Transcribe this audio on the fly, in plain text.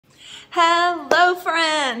Hello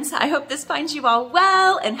friends! I hope this finds you all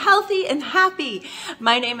well and healthy and happy.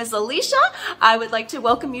 My name is Alecia. I would like to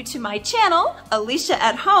welcome you to my channel, Alecia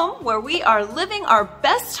at Home, where we are living our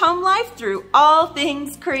best home life through all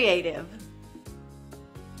things creative.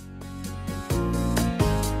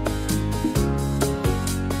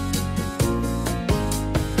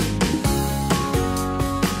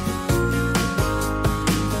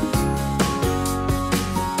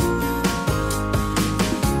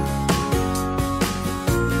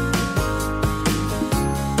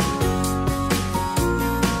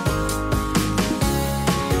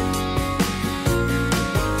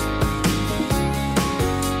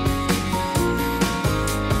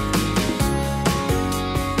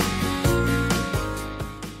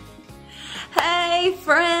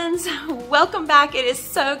 Friends, welcome back. It is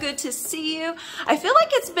so good to see you. I feel like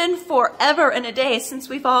it's been forever and a day since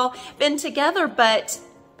we've all been together, but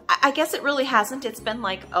I guess it really hasn't. It's been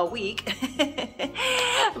like a week,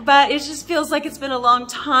 but it just feels like it's been a long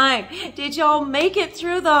time. Did y'all make it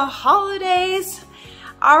through the holidays?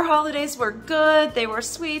 Our holidays were good. They were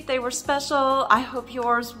sweet. They were special. I hope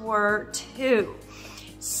yours were too.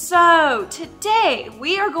 So today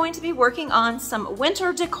we are going to be working on some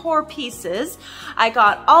winter decor pieces. I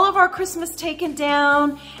got all of our Christmas taken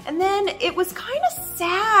down, and then it was kind of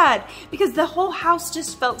sad because the whole house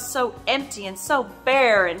just felt so empty and so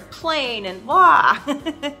bare and plain and blah.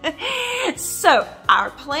 So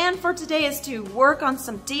our plan for today is to work on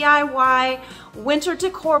some DIY winter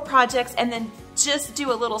decor projects and then just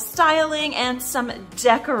do a little styling and some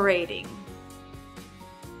decorating.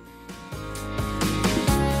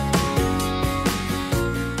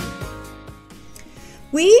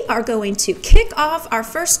 We are going to kick off our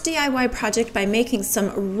first DIY project by making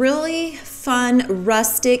some really fun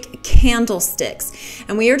rustic candlesticks.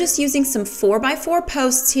 And we are just using some 4x4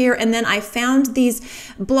 posts here, and then I found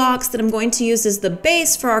these blocks that I'm going to use as the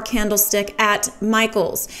base for our candlestick at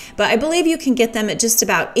Michael's. But I believe you can get them at just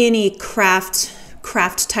about any craft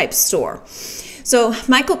type store. So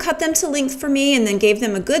Michael cut them to length for me and then gave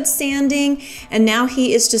them a good sanding, and now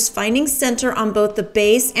he is just finding center on both the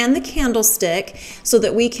base and the candlestick so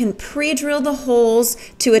that we can pre-drill the holes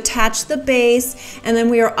to attach the base. And then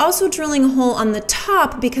we are also drilling a hole on the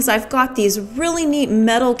top because I've got these really neat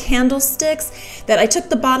metal candlesticks that I took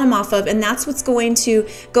the bottom off of, and that's what's going to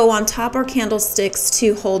go on top our candlesticks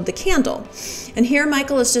to hold the candle. And here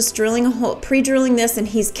Michael is just drilling a hole, pre-drilling this, and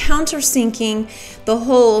he's countersinking the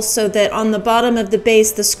hole so that on the bottom of the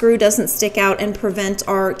base the screw doesn't stick out and prevent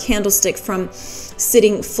our candlestick from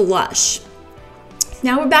sitting flush.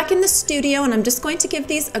 Now we're back in the studio, and I'm just going to give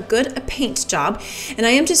these a good paint job, and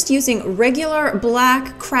I am just using regular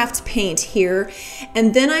black craft paint here,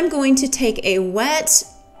 and then I'm going to take a wet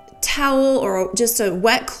towel or just a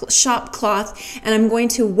wet shop cloth, and I'm going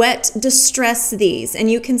to wet distress these. And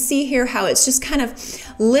you can see here how it's just kind of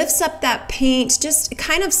lifts up that paint just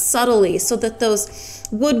kind of subtly so that those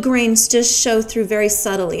wood grains just show through very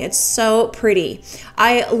subtly. It's so pretty.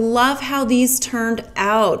 I love how these turned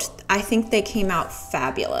out. I think they came out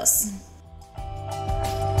fabulous.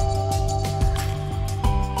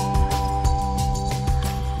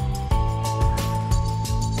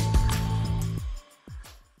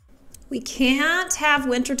 We can't have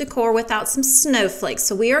winter decor without some snowflakes,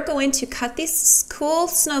 so we are going to cut these cool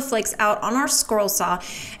snowflakes out on our scroll saw,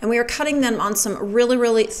 and we are cutting them on some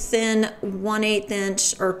really thin 1/8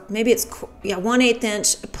 inch, or maybe it's 1/8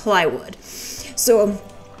 inch plywood. So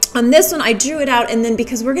on this one I drew it out, and then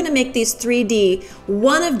because we're going to make these 3D,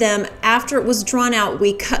 one of them, after it was drawn out,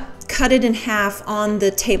 we cut it in half on the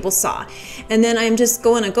table saw. And then I'm just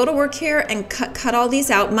going to go to work here and cut all these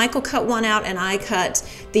out. Michael cut one out and I cut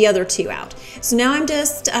the other two out. So now I'm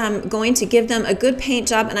just going to give them a good paint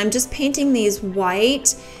job, and I'm just painting these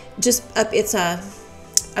white, just up. It's I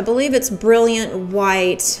believe it's Brilliant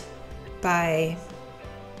White by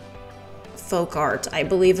Folk Art, I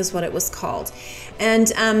believe is what it was called.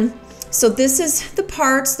 And so this is the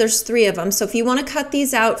parts. There's 3 of them. So if you want to cut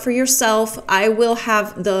these out for yourself, I will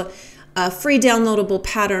have the free downloadable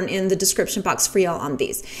pattern in the description box for y'all on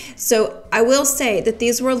these. So I will say that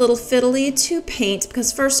these were a little fiddly to paint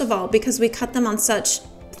because, first of all, because we cut them on such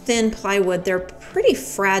thin plywood, they're pretty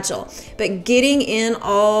fragile. But getting in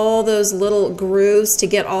all those little grooves to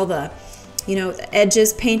get all the the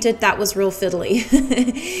edges painted, that was real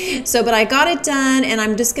fiddly. So, but I got it done, and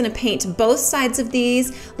I'm just going to paint both sides of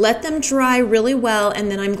these, let them dry really well,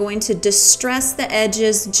 and then I'm going to distress the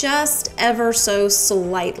edges just ever so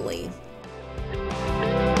slightly.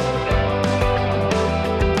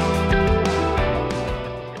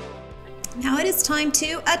 Now it it's time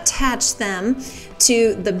to attach them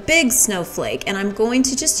to the big snowflake. And I'm going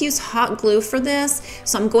to just use hot glue for this.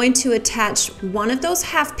 So I'm going to attach one of those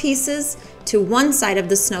half pieces to one side of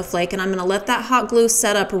the snowflake, and I'm going to let that hot glue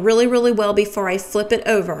set up really, really well before I flip it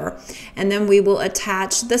over. And then we will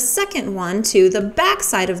attach the second one to the back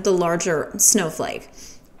side of the larger snowflake.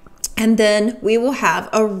 And then we will have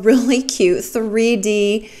a really cute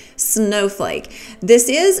 3D snowflake. This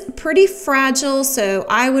is pretty fragile, so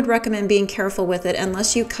I would recommend being careful with it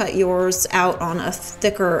unless you cut yours out on a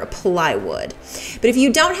thicker plywood. But if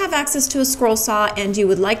you don't have access to a scroll saw and you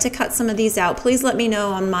would like to cut some of these out, please let me know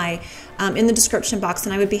on my in the description box,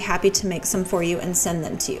 and I would be happy to make some for you and send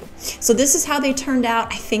them to you. So this is how they turned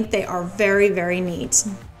out. I think they are very, very neat.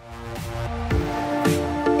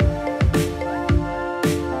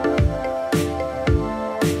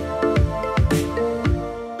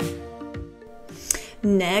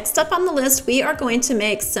 Next up on the list, we are going to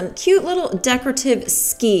make some cute little decorative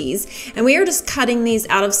skis, and we are just cutting these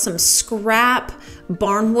out of some scrap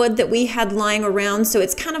barnwood that we had lying around. So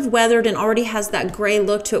it's kind of weathered and already has that gray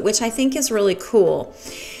look to it, which I think is really cool.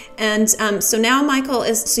 And so now Michael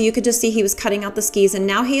is, so you could just see he was cutting out the skis, and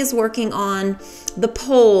now he is working on the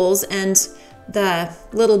poles and the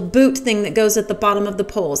little boot thing that goes at the bottom of the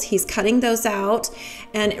poles. He's cutting those out,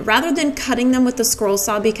 and rather than cutting them with the scroll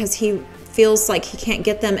saw because he feels like he can't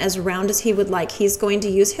get them as round as he would like, he's going to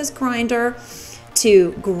use his grinder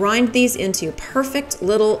to grind these into perfect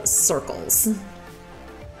little circles.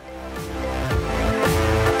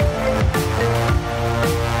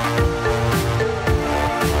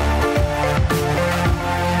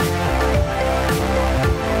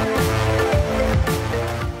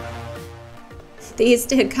 These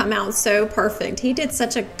did come out so perfect. He did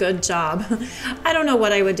such a good job. I don't know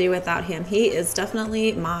what I would do without him. He is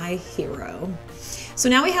definitely my hero. So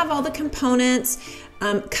now we have all the components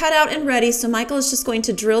cut out and ready. So Michael is just going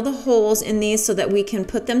to drill the holes in these so that we can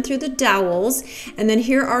put them through the dowels. And then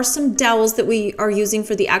here are some dowels that we are using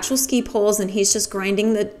for the actual ski poles, and he's just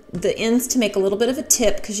grinding the ends to make a little bit of a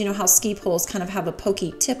tip, because you know how ski poles kind of have a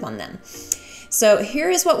pokey tip on them. So here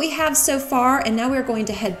is what we have so far, and now we're going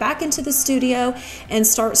to head back into the studio and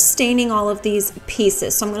start staining all of these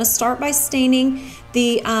pieces. So I'm going to start by staining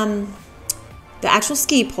the actual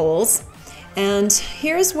ski poles, and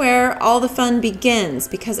here's where all the fun begins,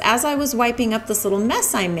 because as I was wiping up this little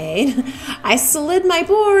mess I made, I slid my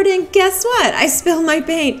board, and guess what? I spilled my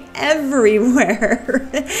paint everywhere.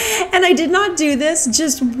 And I did not do this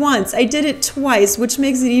just once. I did it twice, which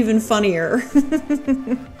makes it even funnier.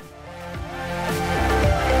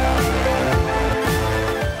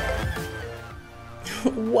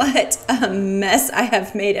 What a mess I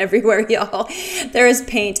have made everywhere, y'all. There is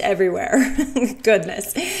paint everywhere.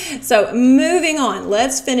 Goodness. So moving on,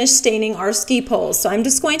 let's finish staining our ski poles. So I'm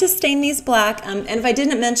just going to stain these black. And if I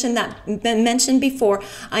didn't mention before,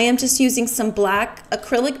 I am just using some black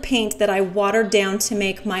acrylic paint that I watered down to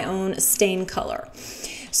make my own stain color.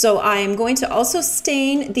 So I am going to also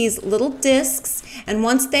stain these little discs, and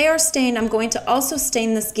once they are stained, I'm going to also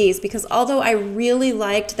stain the skis, because although I really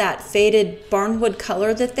liked that faded barnwood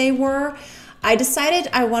color that they were, I decided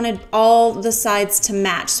I wanted all the sides to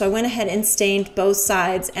match. So I went ahead and stained both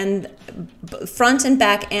sides, and front and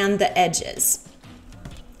back, and the edges.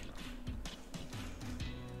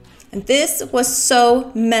 And this was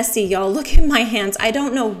so messy, y'all. Look at my hands. I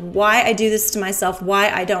don't know why I do this to myself, why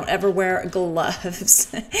I don't ever wear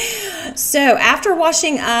gloves. So after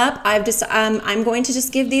washing up, I'm going to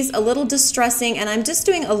just give these a little distressing, and I'm just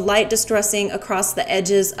doing a light distressing across the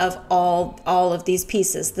edges of all of these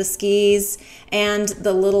pieces, the skis and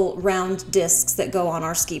the little round discs that go on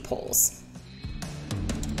our ski poles.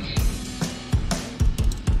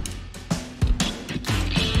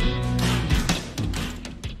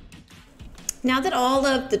 Now that all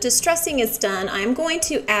of the distressing is done, I'm going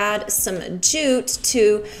to add some jute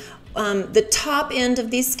to the top end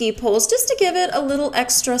of these ski poles, just to give it a little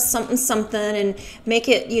extra something something and make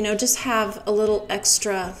it, you know, just have a little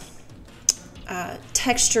extra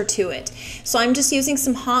texture to it. So I'm just using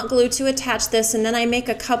some hot glue to attach this, and then I make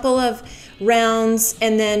a couple of rounds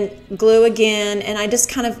and then glue again, and I just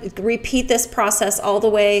kind of repeat this process all the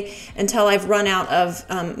way until I've run out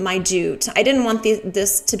of my jute. I didn't want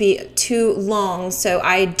this to be too long, so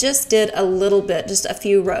I just did a little bit, just a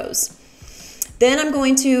few rows. Then I'm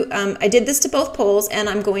going to, I did this to both poles, and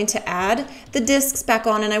I'm going to add the discs back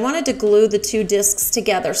on, and I wanted to glue the two discs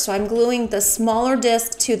together. So I'm gluing the smaller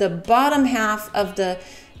disc to the bottom half of the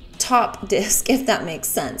top disc, if that makes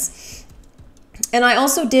sense. And I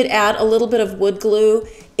also did add a little bit of wood glue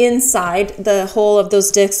inside the hole of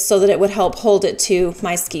those discs so that it would help hold it to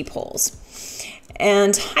my ski poles.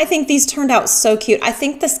 And I think these turned out so cute. I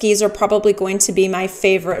think the skis are probably going to be my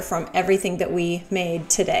favorite from everything that we made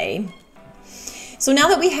today. So now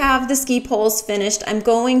that we have the ski poles finished, I'm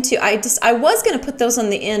going to, I was going to put those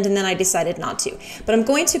on the end and then I decided not to. But I'm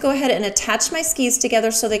going to go ahead and attach my skis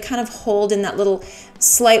together so they kind of hold in that little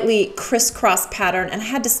slightly crisscross pattern. And I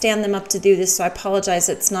had to stand them up to do this, so I apologize,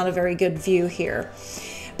 it's not a very good view here.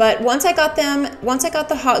 But once I got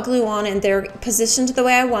the hot glue on and they're positioned the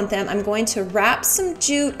way I want them, I'm going to wrap some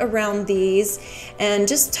jute around these and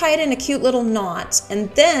just tie it in a cute little knot. And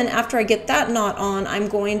then after I get that knot on, I'm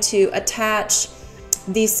going to attach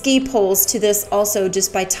the ski poles to this also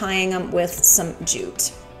just by tying them with some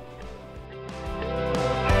jute.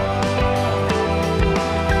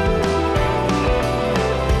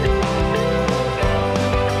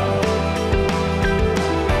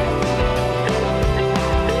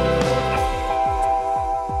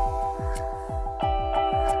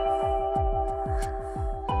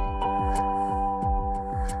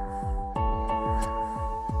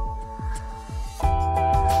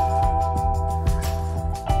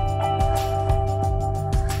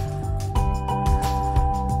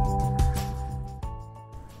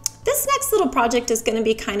 This next little project is going to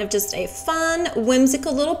be kind of just a fun,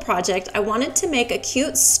 whimsical little project. I wanted to make a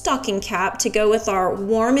cute stocking cap to go with our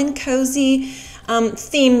warm and cozy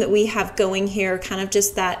theme that we have going here, kind of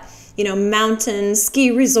just that, you know, mountain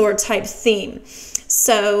ski resort type theme.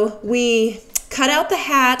 So we cut out the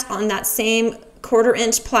hat on that same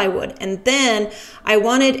 1/4-inch plywood, and then I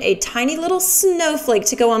wanted a tiny little snowflake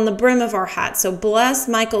to go on the brim of our hat. So bless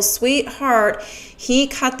Michael's sweet heart, he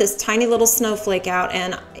cut this tiny little snowflake out,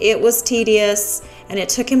 and it was tedious and it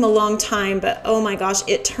took him a long time, but oh my gosh,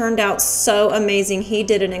 it turned out so amazing. He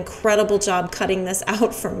did an incredible job cutting this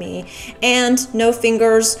out for me, and no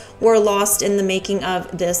fingers were lost in the making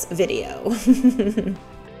of this video.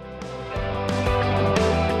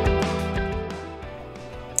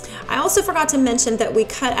 I also forgot to mention that we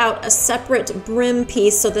cut out a separate brim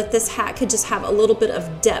piece so that this hat could just have a little bit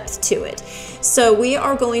of depth to it. So we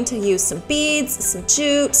are going to use some beads, some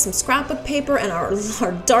jute, some scrapbook paper, and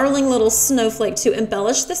our darling little snowflake to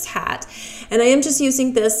embellish this hat. And I am just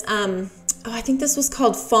using this, I think this was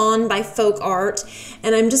called Fawn by Folk Art,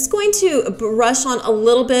 and I'm just going to brush on a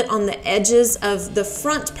little bit on the edges of the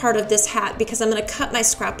front part of this hat because I'm going to cut my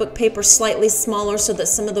scrapbook paper slightly smaller so that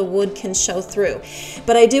some of the wood can show through.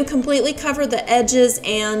 But I do completely cover the edges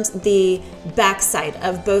and the backside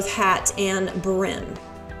of both hat and brim.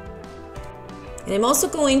 And I'm also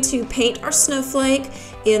going to paint our snowflake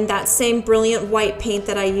in that same brilliant white paint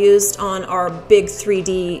that I used on our big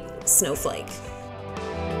 3D snowflake.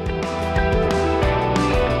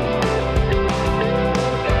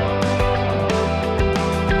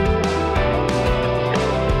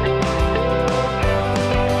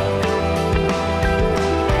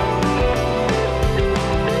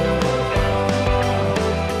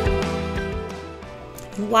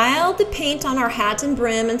 While the paint on our hat and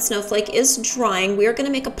brim and snowflake is drying, we are going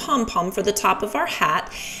to make a pom-pom for the top of our hat.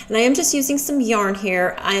 And I am just using some yarn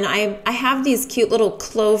here, and I have these cute little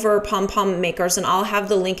Clover Pom Pom Makers, and I'll have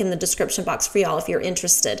the link in the description box for y'all if you're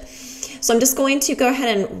interested. So I'm just going to go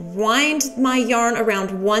ahead and wind my yarn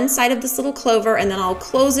around one side of this little clover, and then I'll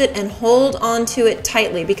close it and hold onto it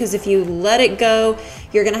tightly, because if you let it go,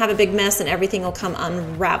 you're going to have a big mess and everything will come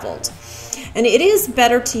unraveled. And it is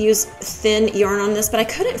better to use thin yarn on this, but I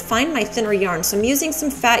couldn't find my thinner yarn, so I'm using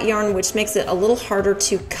some fat yarn, which makes it a little harder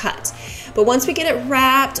to cut. But once we get it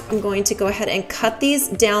wrapped, I'm going to go ahead and cut these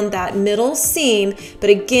down that middle seam. But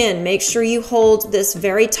again, make sure you hold this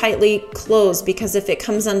very tightly closed, because if it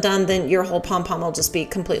comes undone, then your whole pom-pom will just be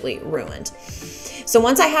completely ruined. So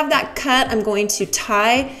once I have that cut, I'm going to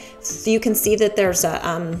tie. You can see that there's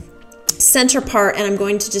a center part, and I'm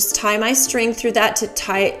going to just tie my string through that to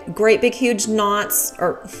tie great big huge knots,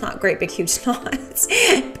 or not great big huge knots,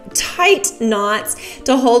 tight knots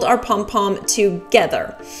to hold our pom-pom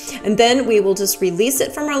together. And then we will just release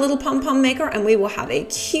it from our little pom-pom maker, and we will have a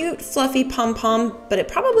cute fluffy pom-pom, but it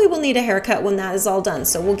probably will need a haircut when that is all done.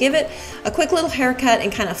 So we'll give it a quick little haircut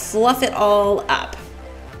and kind of fluff it all up.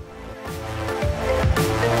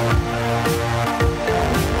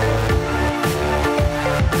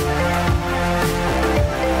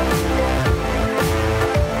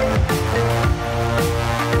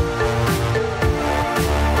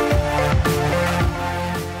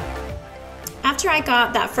 After I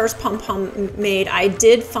got that first pom-pom made, I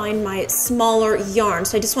did find my smaller yarn.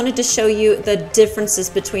 So I just wanted to show you the differences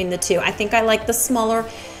between the two. I think I like the smaller,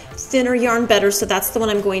 thinner yarn better, so that's the one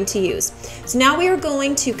I'm going to use. So now we are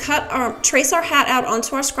going to trace our hat out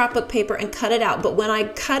onto our scrapbook paper and cut it out. But when I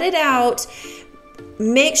cut it out,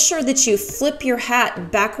 make sure that you flip your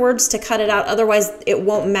hat backwards to cut it out. Otherwise, it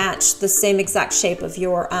won't match the same exact shape of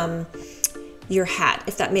your hat,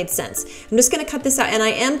 if that made sense. I'm just going to cut this out, and I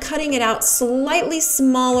am cutting it out slightly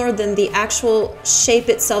smaller than the actual shape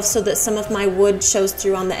itself so that some of my wood shows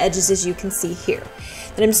through on the edges, as you can see here.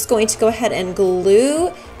 Then I'm just going to go ahead and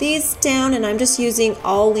glue these down, and I'm just using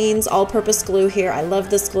Aleene's all-purpose glue here. I love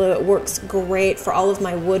this glue. It works great for all of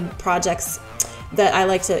my wood projects that I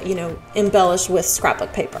like to, you know, embellish with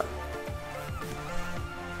scrapbook paper.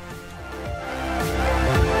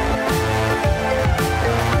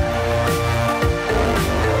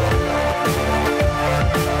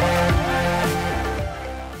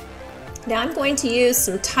 Now I'm going to use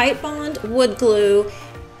some Titebond wood glue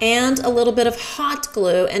and a little bit of hot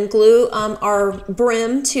glue and glue our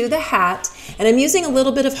brim to the hat. And I'm using a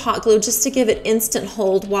little bit of hot glue just to give it instant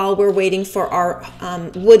hold while we're waiting for our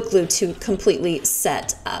wood glue to completely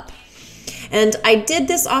set up. And I did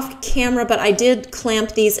this off camera, but I did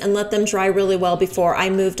clamp these and let them dry really well before I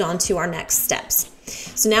moved on to our next steps.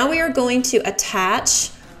 So now we are going to attach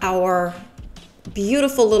our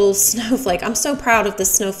beautiful little snowflake. I'm so proud of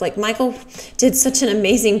this snowflake. Michael did such an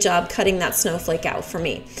amazing job cutting that snowflake out for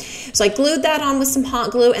me. So I glued that on with some hot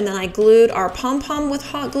glue, and then I glued our pom-pom with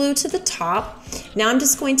hot glue to the top. Now I'm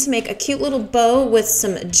just going to make a cute little bow with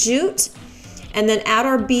some jute, and then add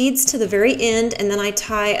our beads to the very end, and then I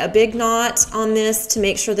tie a big knot on this to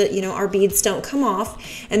make sure that, you know, our beads don't come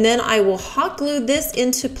off. And then I will hot glue this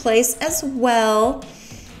into place as well.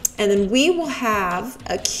 And then we will have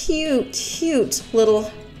a cute, cute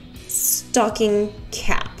little stocking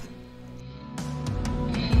cap.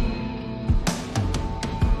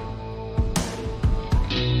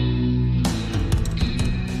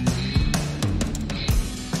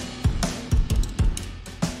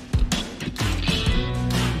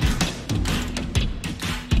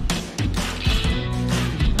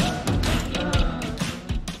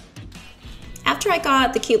 After I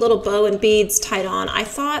got the cute little bow and beads tied on, I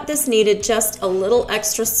thought this needed just a little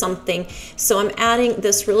extra something. So I'm adding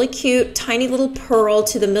this really cute tiny little pearl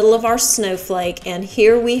to the middle of our snowflake, and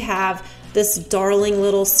here we have this darling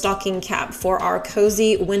little stocking cap for our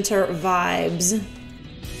cozy winter vibes.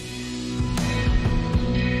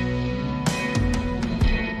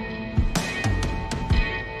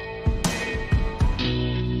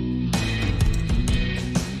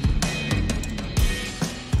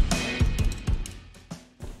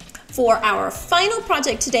 For our final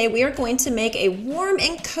project today, we are going to make a warm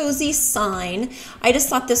and cozy sign. I just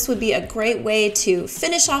thought this would be a great way to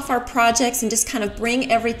finish off our projects and just kind of bring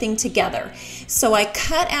everything together. So I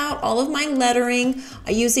cut out all of my lettering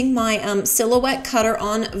using my silhouette cutter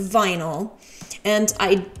on vinyl, and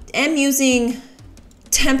I am using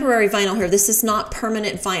temporary vinyl here. This is not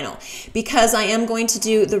permanent vinyl because I am going to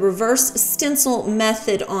do the reverse stencil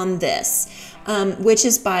method on this, which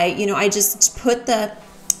is by, you know, I just put the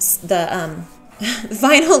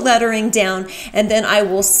vinyl lettering down, and then I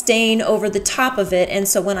will stain over the top of it, and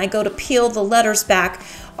so when I go to peel the letters back,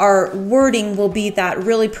 our wording will be that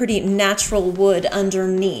really pretty natural wood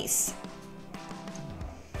underneath.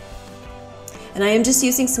 And I am just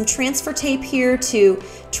using some transfer tape here to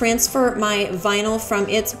transfer my vinyl from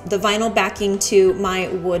the vinyl backing to my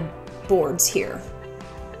wood boards here.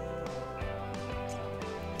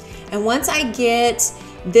 And once I get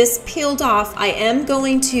this peeled off, I am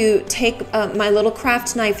going to take my little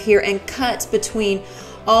craft knife here and cut between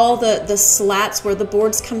all the slats where the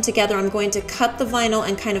boards come together. I'm going to cut the vinyl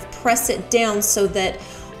and kind of press it down so that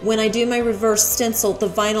when I do my reverse stencil, the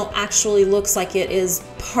vinyl actually looks like it is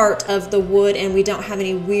part of the wood, and we don't have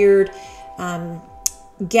any weird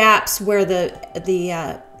gaps where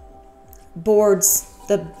the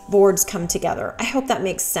boards come together. I hope that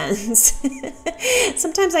makes sense.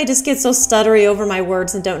 Sometimes I just get so stuttery over my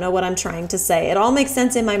words and don't know what I'm trying to say. It all makes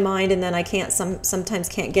sense in my mind, and then I sometimes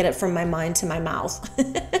can't get it from my mind to my mouth.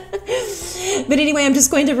 But anyway, I'm just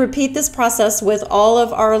going to repeat this process with all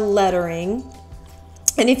of our lettering.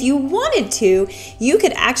 And if you wanted to, you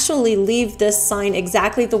could actually leave this sign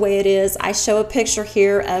exactly the way it is. I show a picture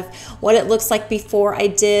here of what it looks like before I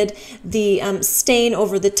did the stain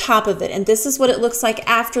over the top of it. And this is what it looks like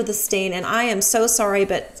after the stain. And I am so sorry,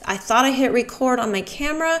 but I thought I hit record on my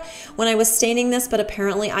camera when I was staining this, but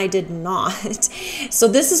apparently I did not. So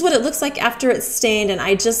this is what it looks like after it's stained, and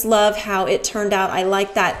I just love how it turned out. I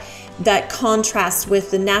like that contrast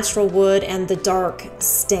with the natural wood and the dark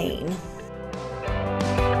stain.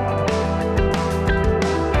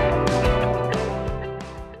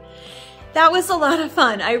 That was a lot of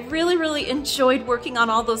fun. I really enjoyed working on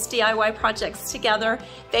all those DIY projects together.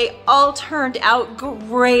 They all turned out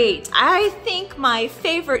great. I think my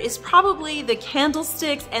favorite is probably the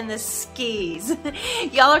candlesticks and the skis.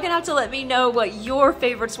 Y'all are gonna have to let me know what your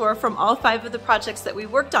favorites were from all 5 of the projects that we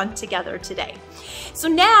worked on together today. So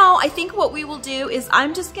now I think what we will do is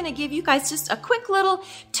I'm just gonna give you guys just a quick little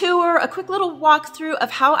tour, a quick little walkthrough of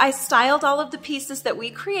how I styled all of the pieces that we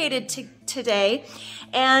created today,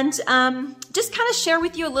 and just kind of share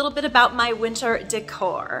with you a little bit about my winter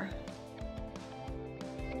decor.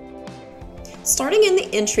 Starting in the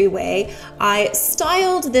entryway, I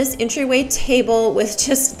styled this entryway table with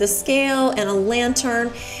just the scale and a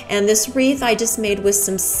lantern, and this wreath I just made with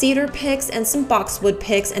some cedar picks and some boxwood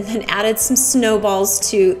picks, and then added some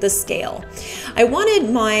snowballs to the scale. I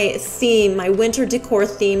wanted my theme, my winter decor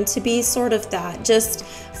theme, to be sort of that, just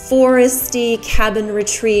foresty, cabin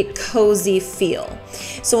retreat, cozy feel.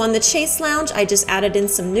 So on the chase lounge, I just added in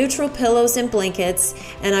some neutral pillows and blankets,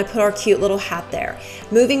 and I put our cute little hat there.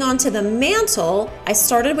 Moving on to the mantle, I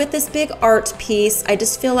started with this big art piece. I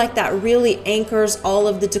just feel like that really anchors all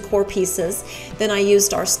of the decor pieces. Then I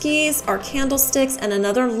used our skis, our candlesticks, and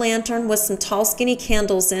another lantern with some tall skinny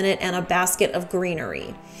candles in it and a basket of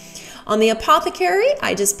greenery. On the apothecary,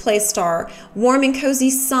 I just placed our warm and cozy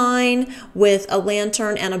sign with a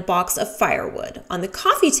lantern and a box of firewood. On the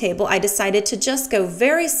coffee table, I decided to just go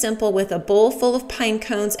very simple with a bowl full of pine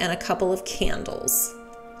cones and a couple of candles.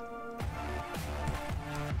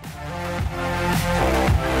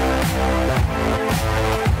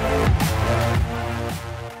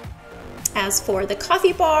 As for the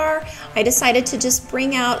coffee bar, I decided to just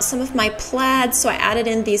bring out some of my plaid, so I added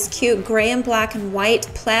in these cute gray and black and white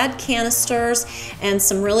plaid canisters and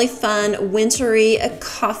some really fun wintry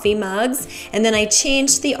coffee mugs. And then I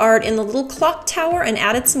changed the art in the little clock tower and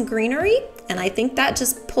added some greenery, and I think that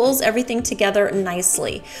just pulls everything together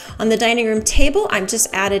nicely. On the dining room table, I've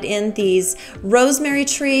just added in these rosemary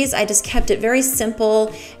trees. I just kept it very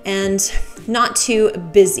simple and not too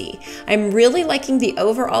busy. I'm really liking the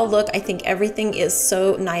overall look. I think everything is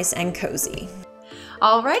so nice and cozy.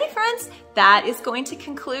 Alrighty friends, that is going to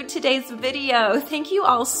conclude today's video. Thank you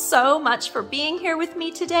all so much for being here with me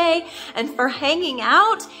today and for hanging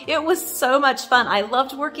out. It was so much fun. I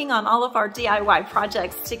loved working on all of our DIY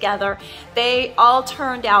projects together. They all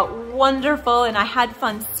turned out wonderful, and I had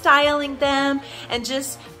fun styling them and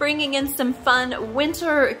just bringing in some fun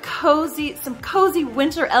winter cozy, some cozy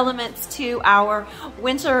winter elements to our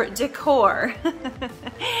winter decor.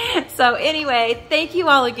 So anyway, thank you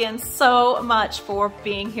all again so much for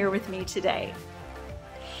being here with me today.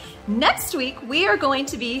 Next week, we are going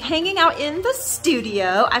to be hanging out in the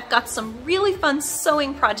studio. I've got some really fun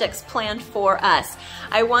sewing projects planned for us.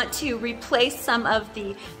 I want to replace some of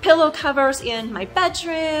the pillow covers in my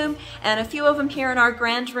bedroom and a few of them here in our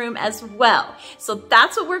grand room as well. So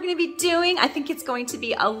that's what we're going to be doing. I think it's going to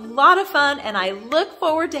be a lot of fun, and I look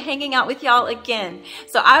forward to hanging out with y'all again.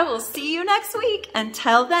 So I will see you next week.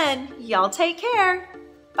 Until then, y'all take care.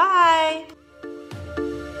 Bye.